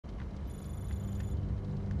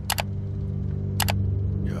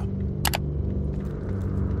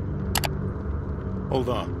Hold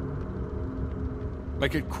on.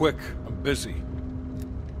 Make it quick. I'm busy.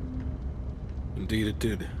 Indeed it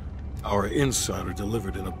did. Our insider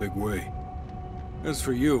delivered in a big way. As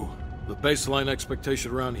for you, the baseline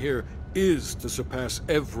expectation around here is to surpass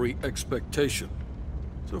every expectation.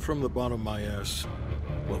 So from the bottom of my ass,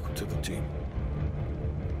 welcome to the team.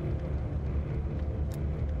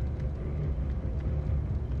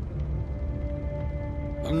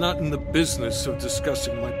 I'm not in the business of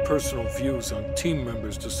discussing my personal views on team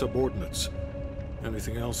members to subordinates.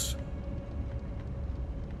 Anything else?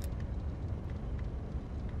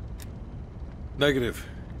 Negative.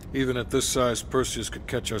 Even at this size, Perseus could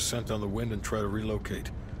catch our scent on the wind and try to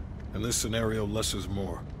relocate. In this scenario, less is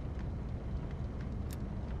more.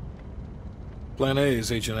 Plan A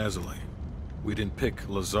is Agent Azoulay. We didn't pick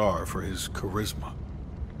Lazar for his charisma.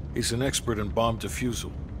 He's an expert in bomb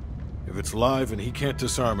defusal. If it's live and he can't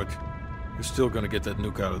disarm it, you're still gonna get that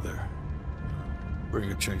nuke out of there.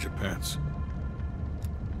 Bring a change of pants.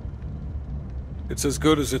 It's as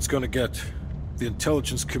good as it's gonna get. The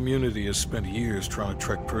intelligence community has spent years trying to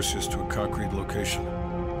track Perseus to a concrete location.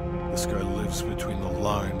 This guy lives between the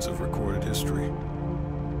lines of recorded history.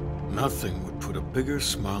 Nothing would put a bigger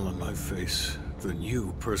smile on my face than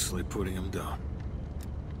you personally putting him down.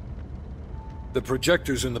 The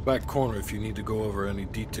projector's in the back corner if you need to go over any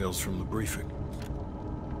details from the briefing.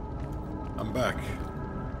 I'm back.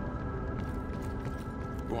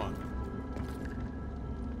 Go on.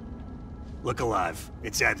 Look alive.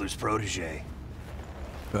 It's Adler's protege.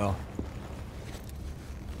 Bell.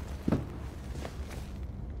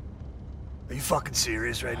 Are you fucking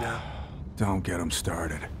serious right now? Don't get him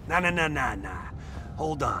started. Nah.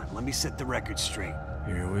 Hold on. Let me set the record straight.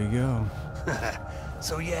 Here we go.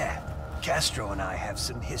 So yeah, Castro and I have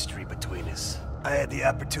some history between us. I had the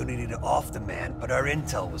opportunity to off the man, but our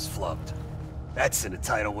intel was flubbed. That sent a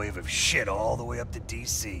tidal wave of shit all the way up to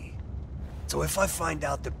DC. So if I find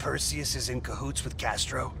out that Perseus is in cahoots with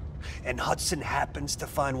Castro, and Hudson happens to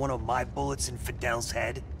find one of my bullets in Fidel's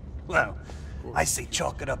head, well, I say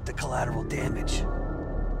chalk it up to collateral damage.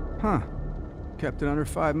 Huh. Kept it under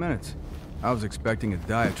 5 minutes. I was expecting a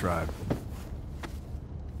diatribe.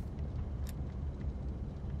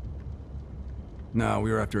 No,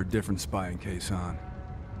 we were after a different spying case, on.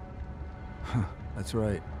 Huh, that's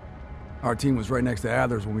right. Our team was right next to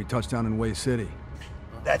Adler's when we touched down in Way City.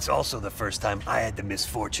 That's also the first time I had the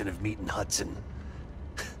misfortune of meeting Hudson.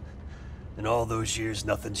 In all those years,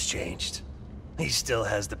 nothing's changed. He still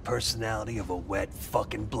has the personality of a wet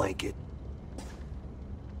fucking blanket.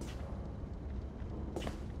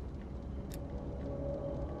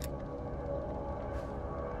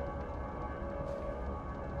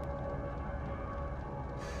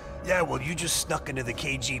 Yeah, well, you just snuck into the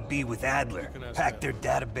KGB with Adler, packed their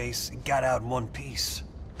database, and got out in one piece.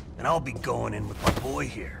 And I'll be going in with my boy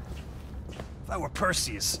here. If I were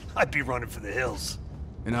Perseus, I'd be running for the hills.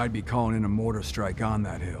 And I'd be calling in a mortar strike on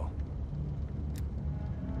that hill.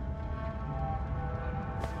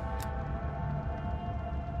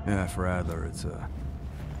 Yeah, for Adler, it's a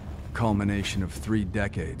culmination of 3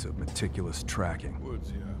 decades of meticulous tracking.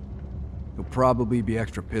 Woods, yeah. He'll probably be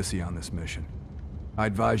extra pissy on this mission. I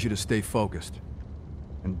advise you to stay focused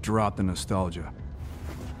and drop the nostalgia.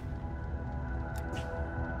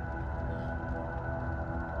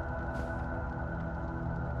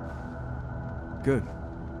 Good.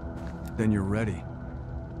 Then you're ready.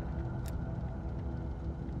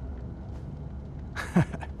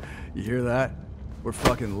 You hear that? We're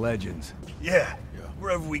fucking legends. Yeah.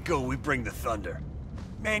 Wherever we go, we bring the thunder.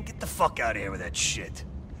 Man, get the fuck out of here with that shit.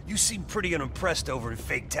 You seem pretty unimpressed over in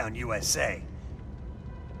Fake Town, USA.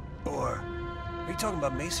 Or, are you talking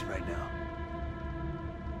about Mason right now?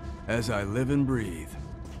 As I live and breathe.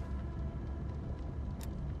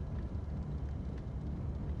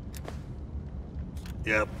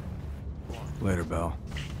 Yep. Later, Bell.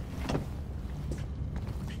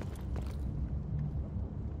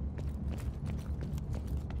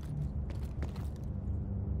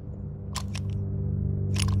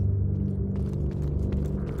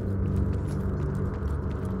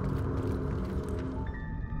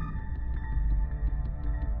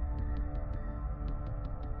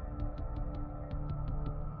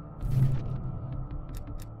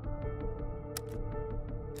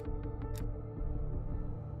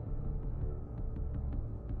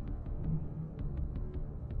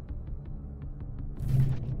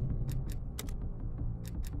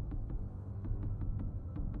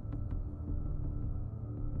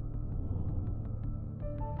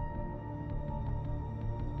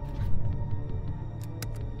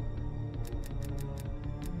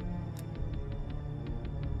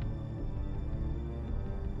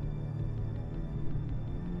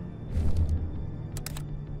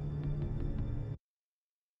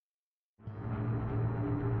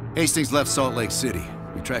 Hastings left Salt Lake City.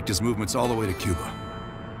 We tracked his movements all the way to Cuba.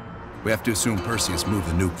 We have to assume Perseus moved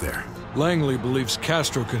the nuke there. Langley believes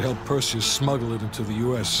Castro could help Perseus smuggle it into the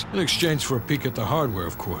U.S. in exchange for a peek at the hardware,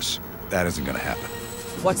 of course. That isn't gonna happen.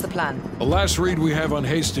 What's the plan? The last read we have on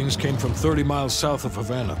Hastings came from 30 miles south of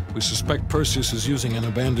Havana. We suspect Perseus is using an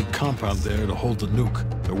abandoned compound there to hold the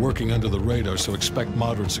nuke. They're working under the radar, so expect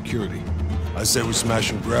moderate security. I say we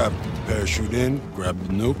smash and grab. Parachute in, grab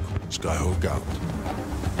the nuke, skyhook out.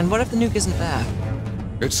 And what if the nuke isn't there?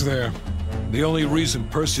 It's there. The only reason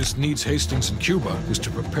Perseus needs Hastings in Cuba is to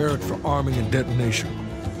prepare it for arming and detonation.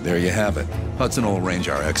 There you have it. Hudson will arrange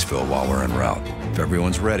our exfil while we're en route. If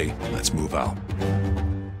everyone's ready, let's move out.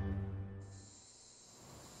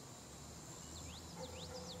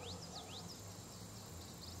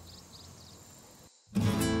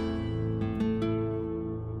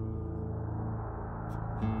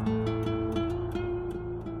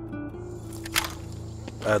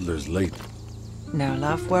 Adler's late. No,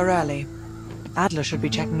 love, we're early. Adler should be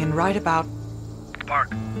checking in right about...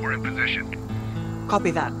 Park, we're in position.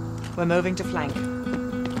 Copy that. We're moving to flank.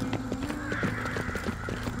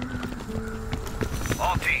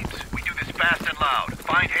 All teams, we do this fast and loud.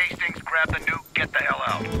 Find Hastings, grab the nuke, get the hell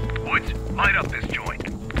out. Woods, light up this joint.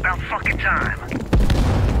 About fucking time.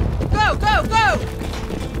 Go, go, go!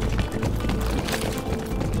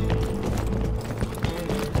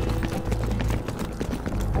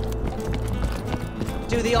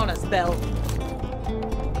 Do the honors, Bill.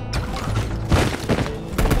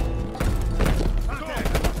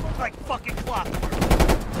 Like fucking clock.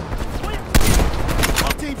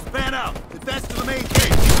 All teams span out. Advance to the main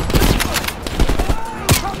gate.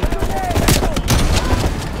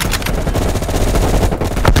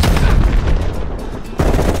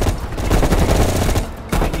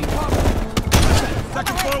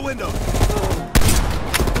 Second floor window.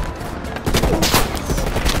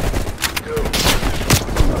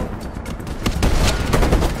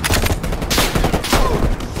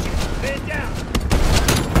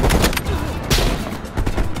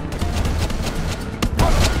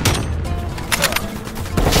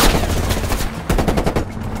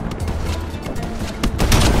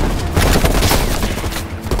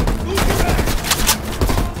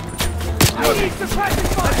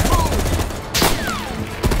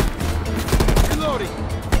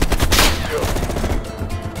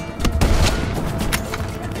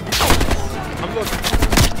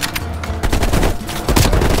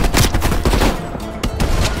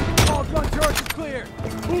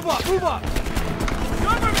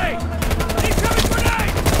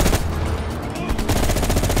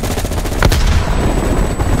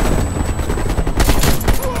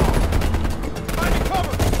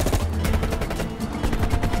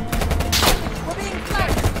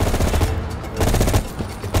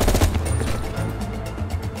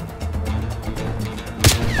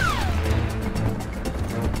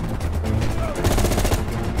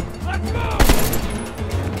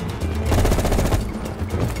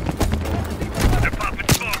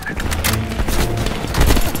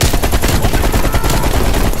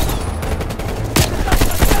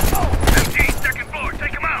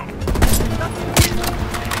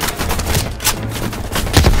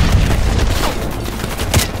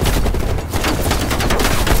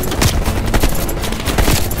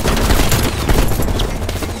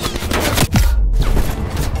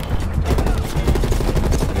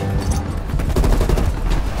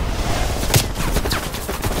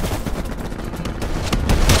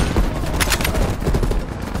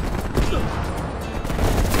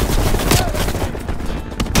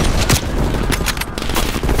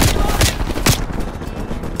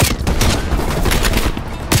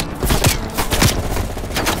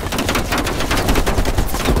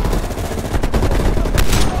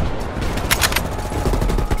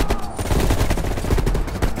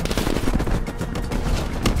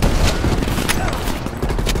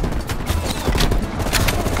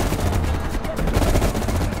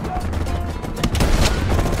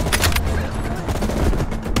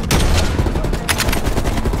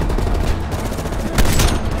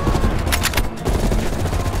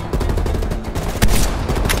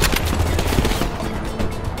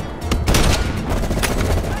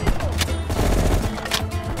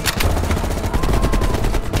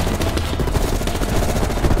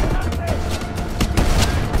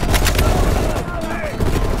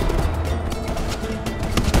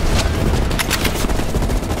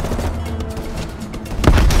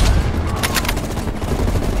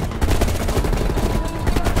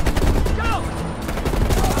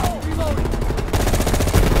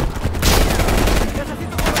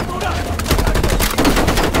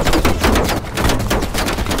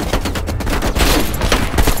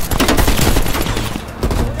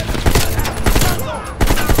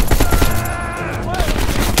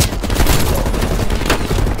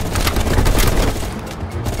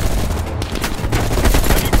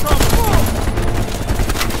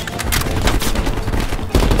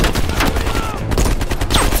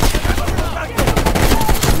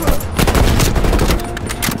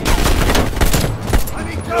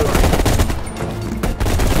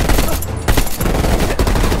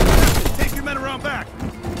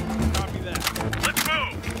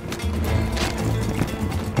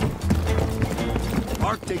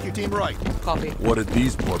 Take your team right. Copy. What did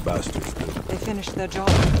these poor bastards do? They finished their job.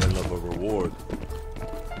 They love a reward.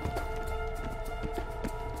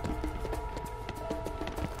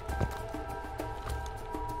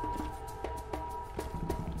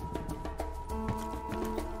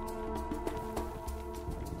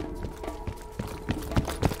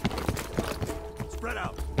 Spread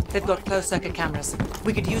out. They've got closed-circuit cameras.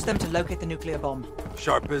 We could use them to locate the nuclear bomb.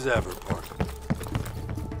 Sharp as ever, Park.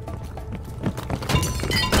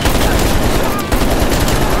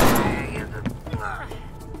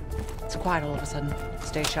 It's quiet all of a sudden.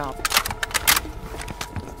 Stay sharp.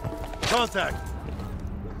 Contact.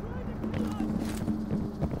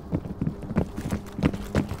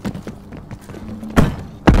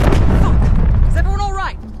 Is everyone all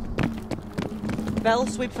right? Bell,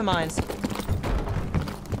 sweep for mines.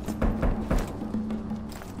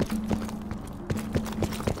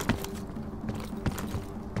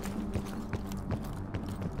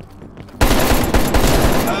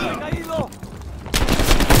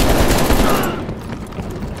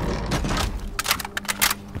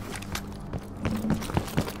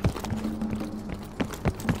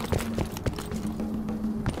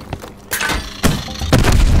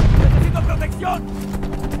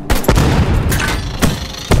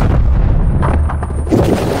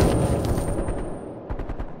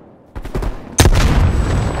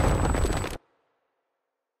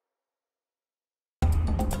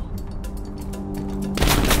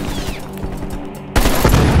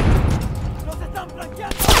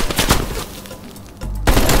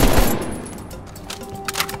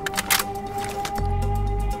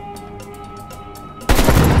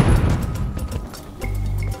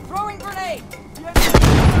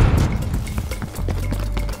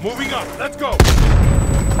 Moving up, let's go!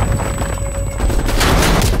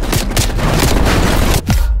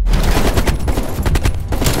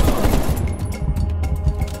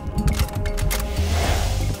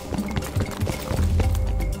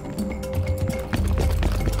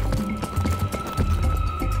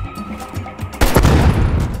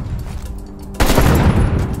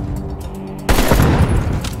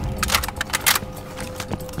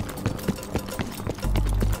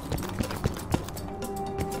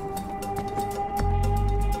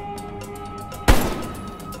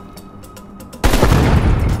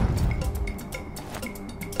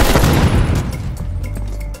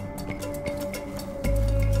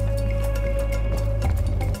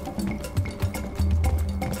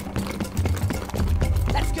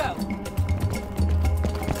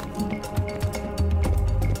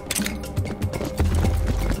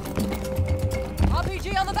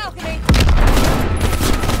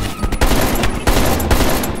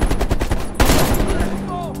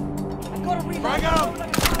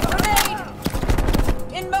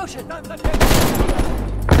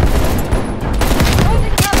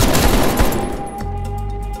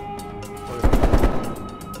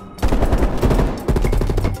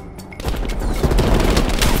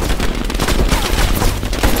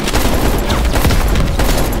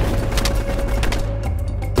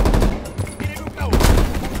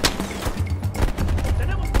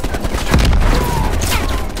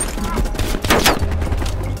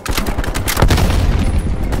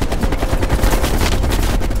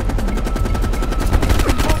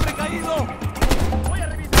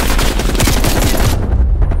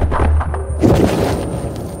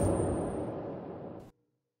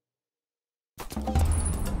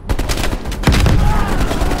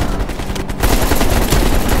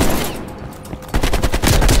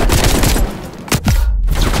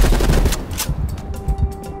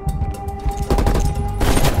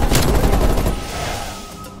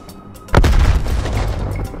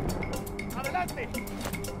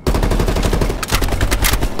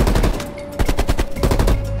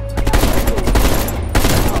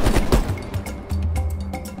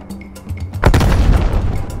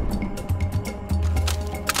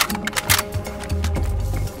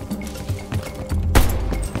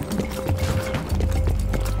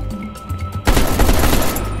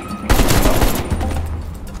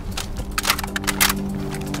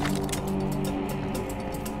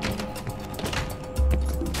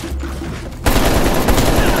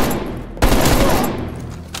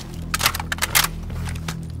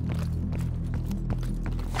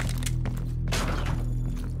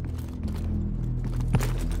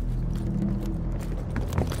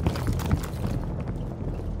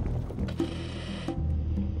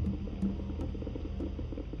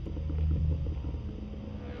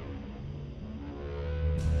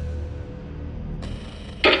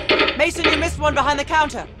 Mason, you missed one behind the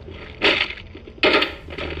counter.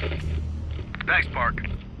 Thanks, Park.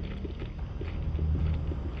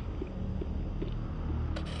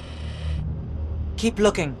 Keep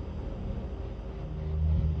looking.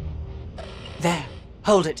 There.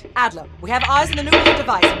 Hold it. Adler, we have eyes on the nuclear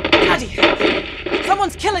device. Bloody!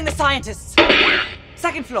 Someone's killing the scientists! Where?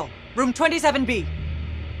 Second floor, room 27B.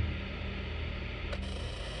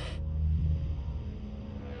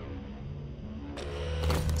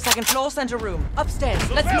 Second floor, center room.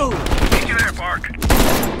 Upstairs. Let's move. Meet you there, Park.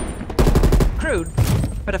 Crude,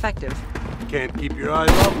 but effective. Can't keep your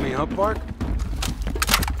eyes off me, huh, Park?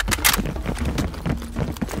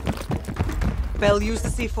 Bell, use the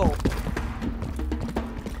C4.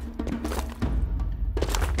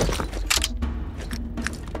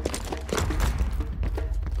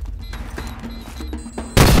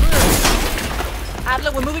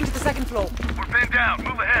 Adler, we're moving to the second floor. We're pinned down.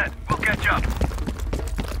 Move ahead. We'll catch up.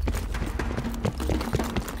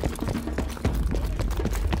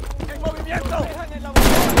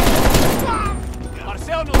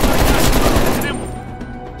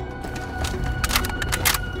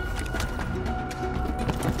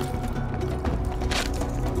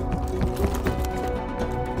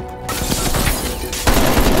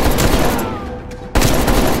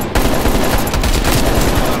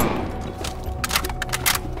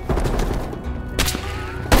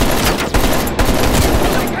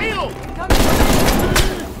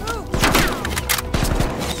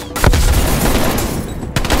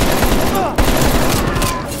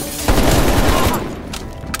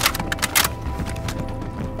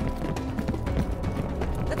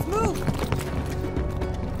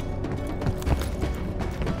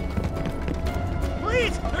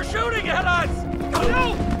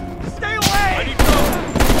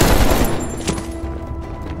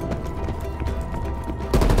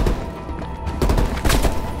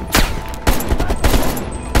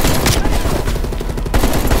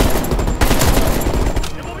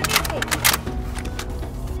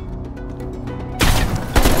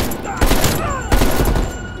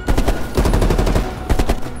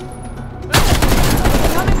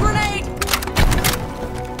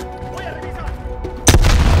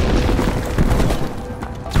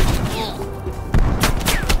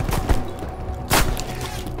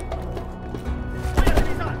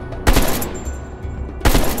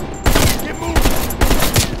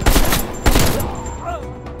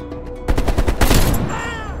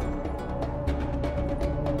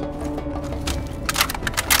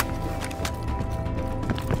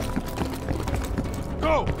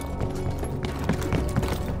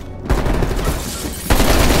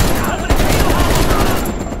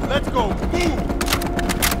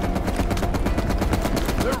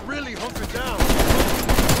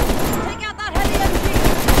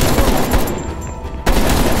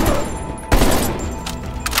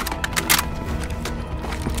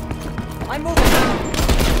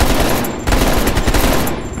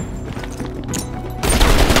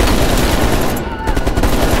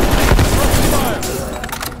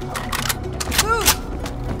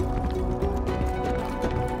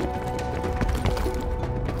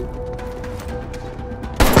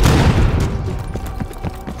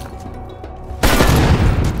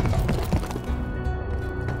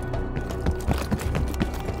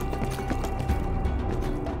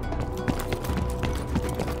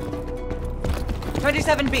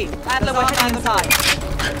 B. Adler, we're heading inside.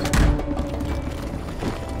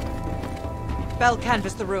 Bell,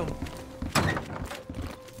 canvass the room.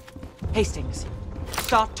 Hastings,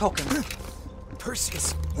 start talking.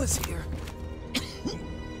 Perseus was here.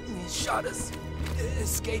 He shot us.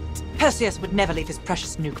 Escaped. Perseus would never leave his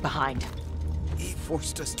precious nuke behind. He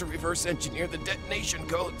forced us to reverse engineer the detonation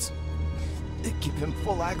codes. They give him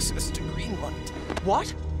full access to Greenlight.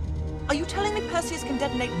 What? Are you telling me Perseus can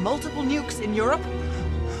detonate multiple nukes in Europe?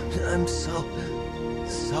 I'm so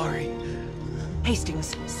sorry.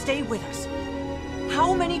 Hastings, stay with us.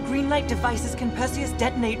 How many Greenlight devices can Perseus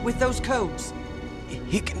detonate with those codes?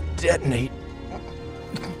 He can detonate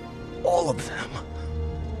all of them.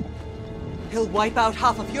 He'll wipe out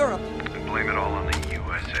half of Europe. And blame it all on the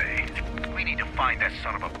USA. We need to find that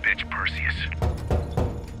son of a bitch, Perseus.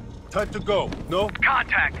 Time to go. No?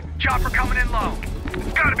 Contact! Chopper coming in low.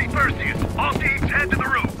 It's gotta be Perseus. All teams head to the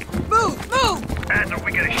roof. Move! Move! Adler,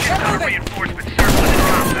 we got a shit ton of reinforcements circling the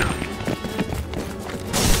compound.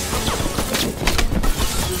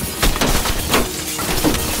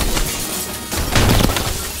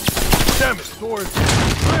 Damn it, doors.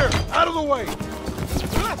 Clear! Out of the way!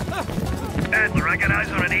 Adler, I got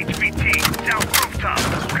eyes on an HVT. South rooftop.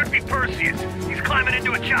 Could be Perseus. He's climbing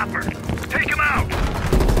into a chopper. Take him out!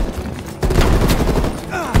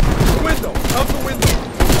 Window! Out the window!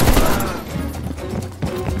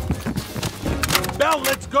 Bell,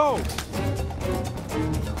 let's go!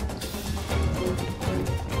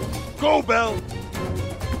 Go, Bell!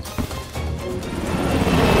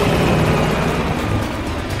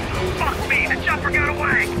 Park out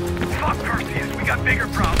away! Fuck Perseus, we got bigger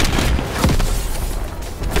problems.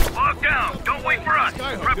 Log down, don't wait for us.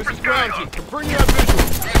 Prep for Skyhook. Confirm you have visual.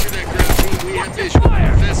 Roger that, ground team. We have visual.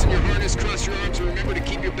 Fasten your harness, cross your arms, and remember to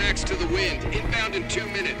keep your backs to the wind. Inbound in 2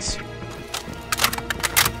 minutes.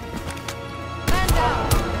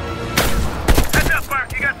 Heads up,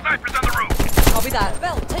 Park, you got snipers on the roof. Copy that.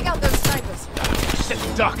 Bell, take out those snipers.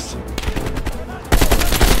 Shit, ducks.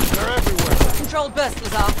 They're everywhere. Controlled burst,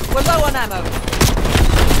 Lazar. We're low on ammo.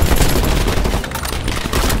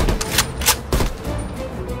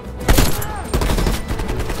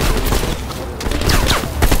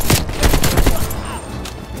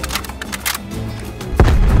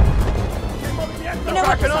 You know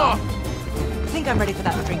what, Lazar? I think I'm ready for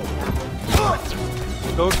that drink now.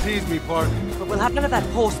 Don't tease me, Park. But we'll have none of that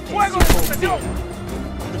horse piss you call beer.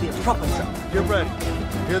 It'll be a proper drunk. Get ready.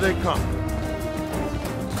 Here they come.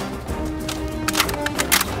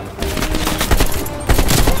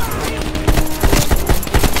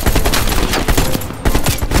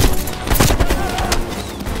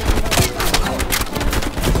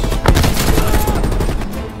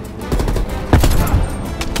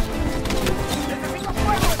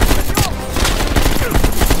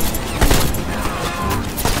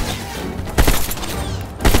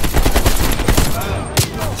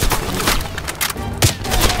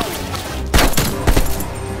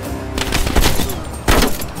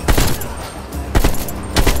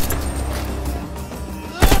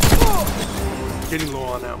 Getting low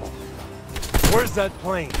on ammo. Where's that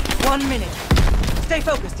plane? 1 minute. Stay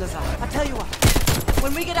focused, Lazar. I'll tell you what.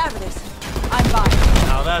 When we get out of this, I'm buying.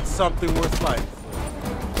 Now that's something worth fighting for.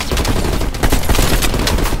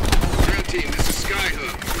 Ground team, this is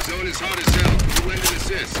Skyhook. The zone is hot as hell. You lend an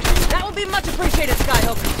assist. That would be much appreciated,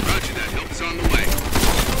 Skyhook. Roger that. Help is on the way.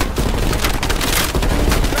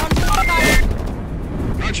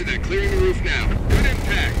 Roger that. Clearing the roof now. Good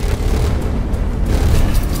impact.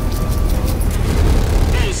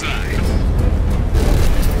 Bullseye.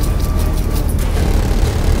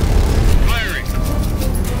 Firing.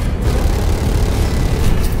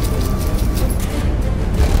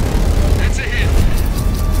 That's a hit.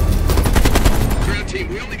 Ground team,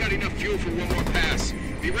 we only got enough fuel for one more pass.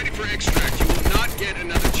 Be ready for extract. You will not get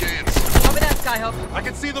another chance. Over that, Skyhook. I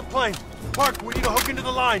can see the plane. Park, we need to hook into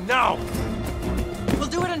the line, now! We'll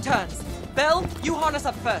do it in turns. Bell, you harness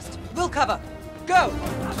up first. We'll cover. Go!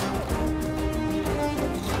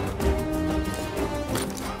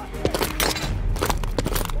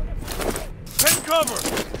 Take cover!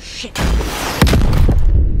 Shit.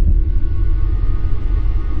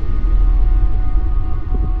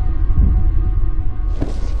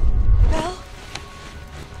 Bell?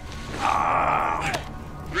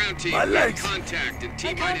 Ground team, My legs. contact in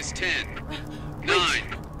T-minus 10,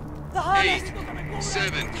 9, The harness. 8,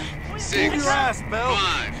 7, Move 6, your ass, Bell!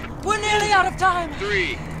 5, We're nearly out of time.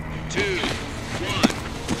 3, 2, 1.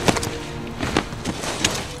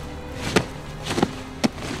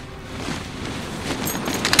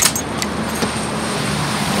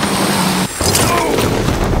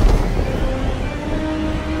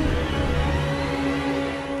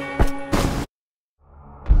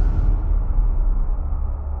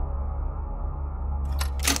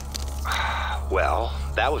 Well,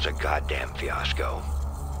 that was a goddamn fiasco.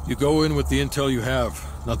 You go in with the intel you have,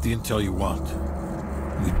 not the intel you want.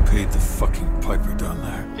 We paid the fucking piper down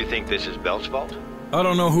there. You think this is Bell's fault? I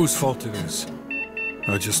don't know whose fault it is.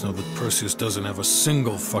 I just know that Perseus doesn't have a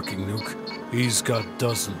single fucking nuke. He's got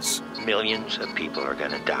dozens. Millions of people are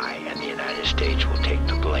gonna die, and the United States will take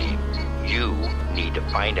the blame. You need to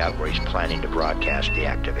find out where he's planning to broadcast the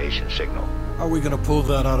activation signal. How are we gonna pull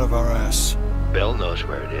that out of our ass? Bell knows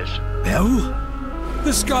where it is. Bell?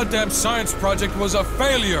 This goddamn science project was a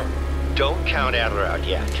failure! Don't count Adler out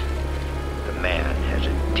yet. The man has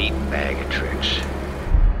a deep bag of tricks.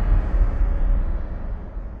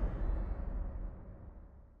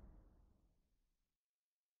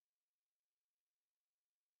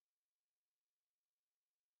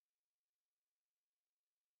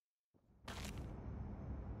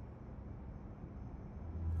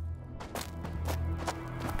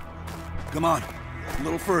 Come on, a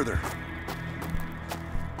little further.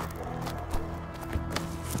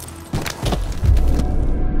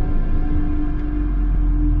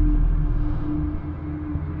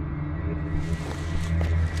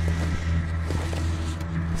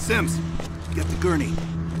 Sims, get the gurney.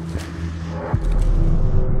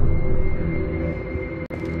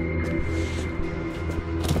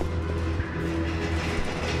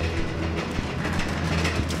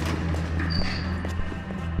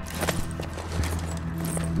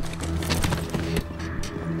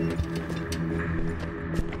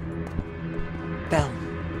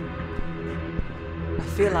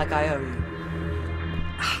 like I owe you.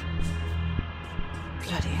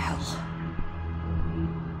 Bloody hell.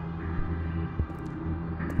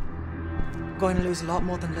 Going to lose a lot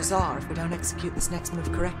more than Lazar if we don't execute this next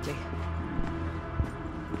move correctly.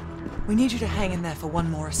 We need you to hang in there for one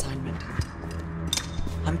more assignment.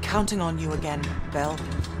 I'm counting on you again, Bell.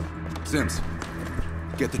 Sims,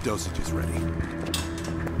 get the dosages ready.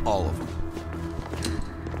 All of them.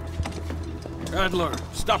 Adler,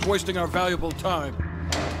 stop wasting our valuable time.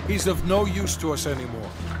 He's of no use to us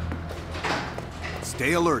anymore.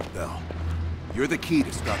 Stay alert, Bell. You're the key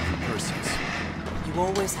to stopping Perseus. You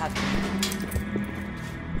always have been.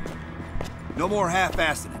 No more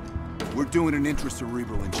half-assing it. We're doing an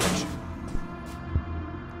intracerebral injection.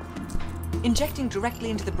 Injecting directly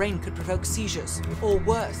into the brain could provoke seizures, or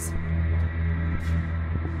worse.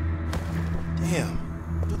 Damn.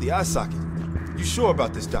 Through the eye socket. You sure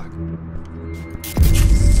about this, Doc?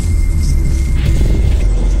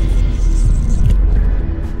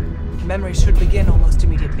 Memory should begin almost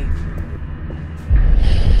immediately.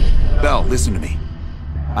 Bell, listen to me.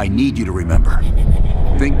 I need you to remember.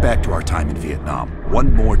 Think back to our time in Vietnam.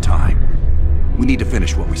 One more time. We need to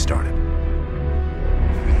finish what we started.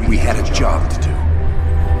 We had a job to do.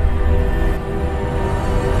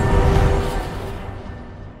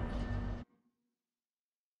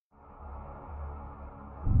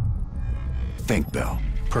 Think, Bell.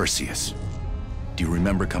 Perseus. Do you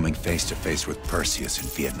remember coming face to face with Perseus in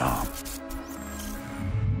Vietnam?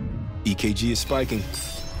 EKG is spiking.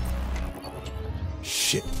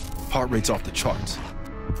 Shit. Heart rate's off the charts.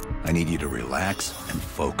 I need you to relax and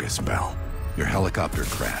focus, Bell. Your helicopter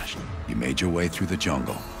crashed. You made your way through the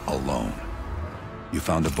jungle, alone. You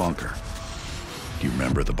found a bunker. Do you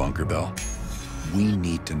remember the bunker, Bell? We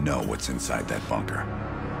need to know what's inside that bunker.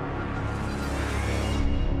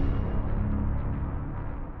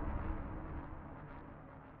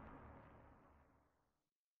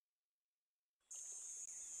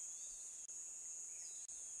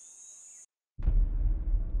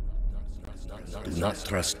 Do not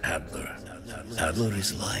trust Adler. Adler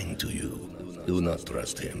is lying to you. Do not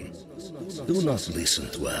trust him. Do not listen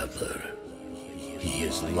to Adler. He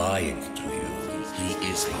is lying to you. He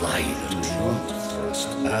is lying. Do not trust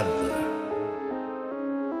Adler.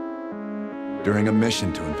 During a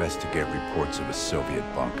mission to investigate reports of a Soviet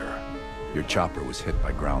bunker, your chopper was hit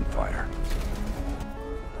by ground fire.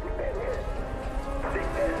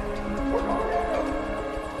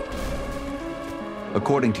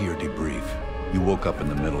 According to your debrief, you woke up in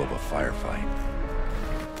the middle of a firefight.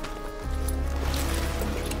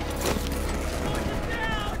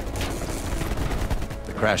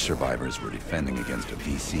 The crash survivors were defending against a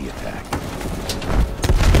VC attack.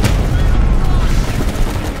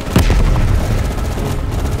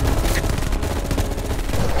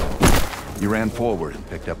 You ran forward and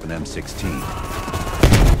picked up an M16.